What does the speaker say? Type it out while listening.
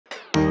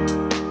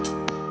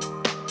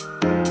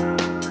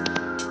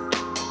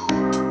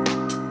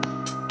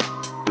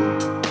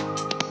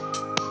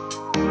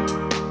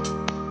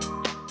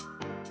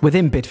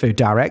Within Bidfood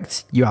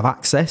Direct, you have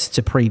access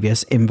to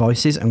previous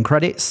invoices and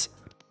credits,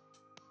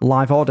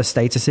 live order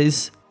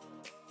statuses,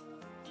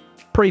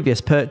 previous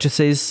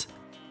purchases,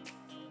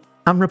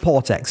 and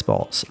report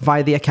exports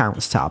via the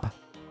Accounts tab.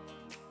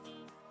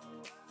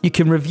 You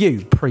can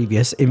review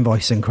previous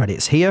invoice and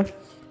credits here,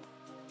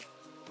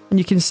 and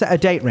you can set a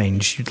date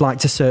range you'd like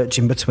to search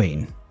in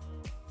between.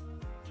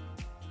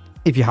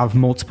 If you have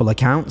multiple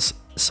accounts,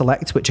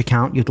 select which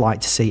account you'd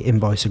like to see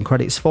invoice and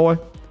credits for,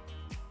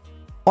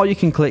 or you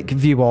can click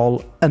View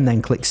All and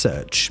then click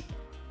Search.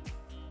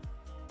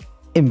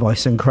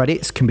 Invoice and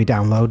credits can be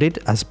downloaded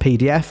as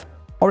PDF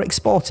or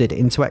exported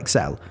into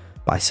Excel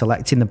by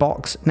selecting the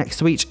box next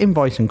to each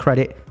invoice and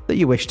credit that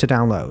you wish to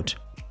download.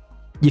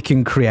 You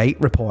can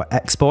create report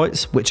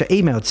exports which are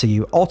emailed to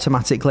you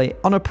automatically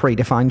on a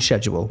predefined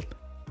schedule.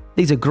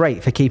 These are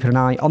great for keeping an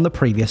eye on the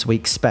previous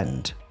week's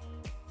spend.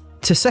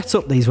 To set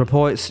up these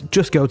reports,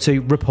 just go to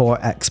Report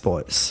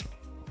Exports.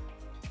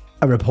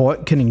 A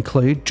report can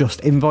include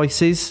just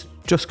invoices,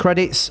 just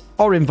credits,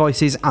 or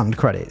invoices and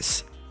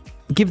credits.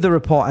 Give the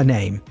report a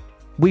name.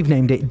 We've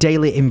named it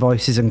Daily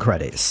Invoices and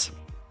Credits.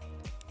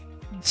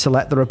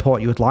 Select the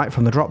report you would like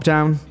from the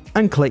drop-down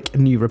and click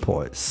New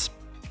Reports.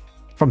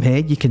 From here,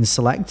 you can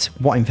select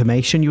what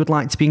information you would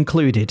like to be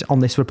included on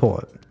this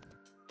report.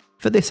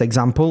 For this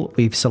example,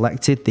 we've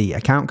selected the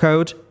account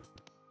code,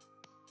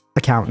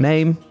 account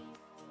name,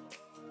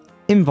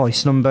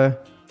 invoice number,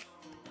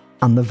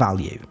 and the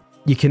value.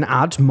 You can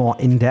add more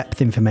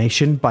in-depth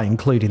information by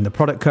including the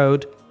product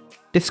code,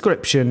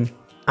 description,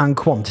 and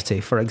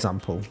quantity, for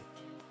example.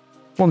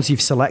 Once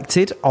you've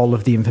selected all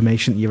of the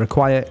information that you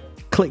require,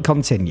 click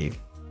Continue.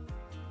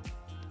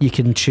 You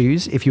can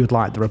choose if you would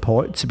like the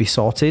report to be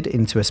sorted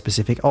into a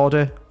specific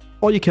order,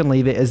 or you can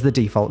leave it as the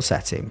default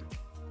setting.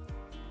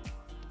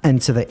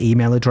 Enter the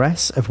email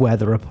address of where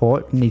the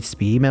report needs to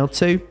be emailed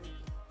to.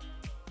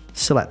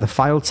 Select the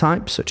file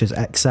type, such as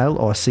Excel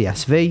or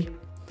CSV.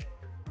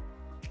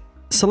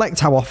 Select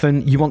how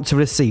often you want to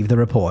receive the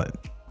report.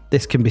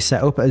 This can be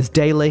set up as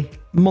daily,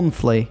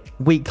 monthly,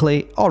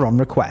 weekly, or on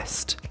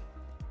request.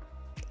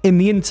 In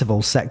the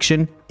intervals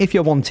section, if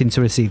you're wanting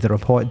to receive the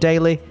report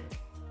daily,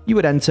 you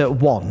would enter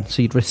 1,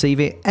 so you'd receive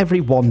it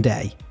every 1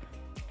 day.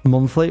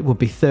 Monthly would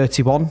be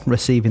 31,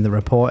 receiving the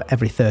report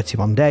every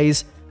 31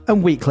 days,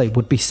 and weekly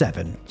would be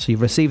 7, so you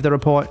receive the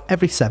report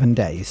every 7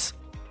 days.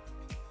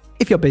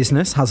 If your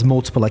business has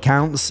multiple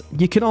accounts,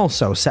 you can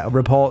also set up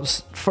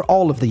reports for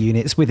all of the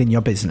units within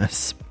your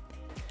business.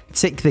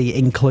 Tick the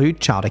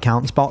Include Child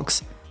Accounts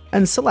box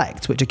and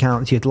select which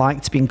accounts you'd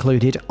like to be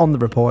included on the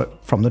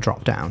report from the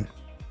drop-down.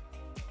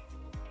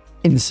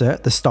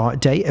 Insert the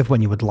start date of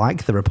when you would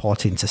like the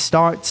reporting to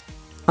start,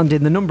 and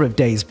in the number of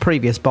days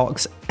previous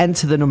box,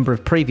 enter the number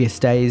of previous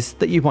days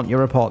that you want your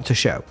report to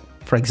show.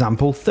 For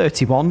example,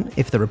 31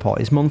 if the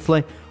report is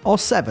monthly, or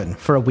 7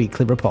 for a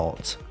weekly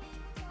report.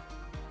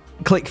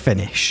 Click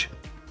Finish.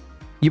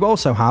 You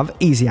also have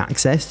easy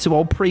access to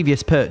all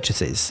previous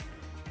purchases.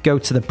 Go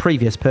to the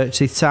Previous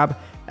Purchases tab,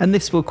 and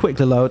this will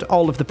quickly load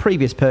all of the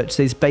previous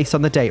purchases based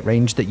on the date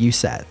range that you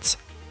set.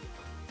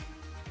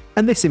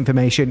 And this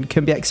information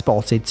can be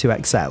exported to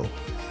Excel.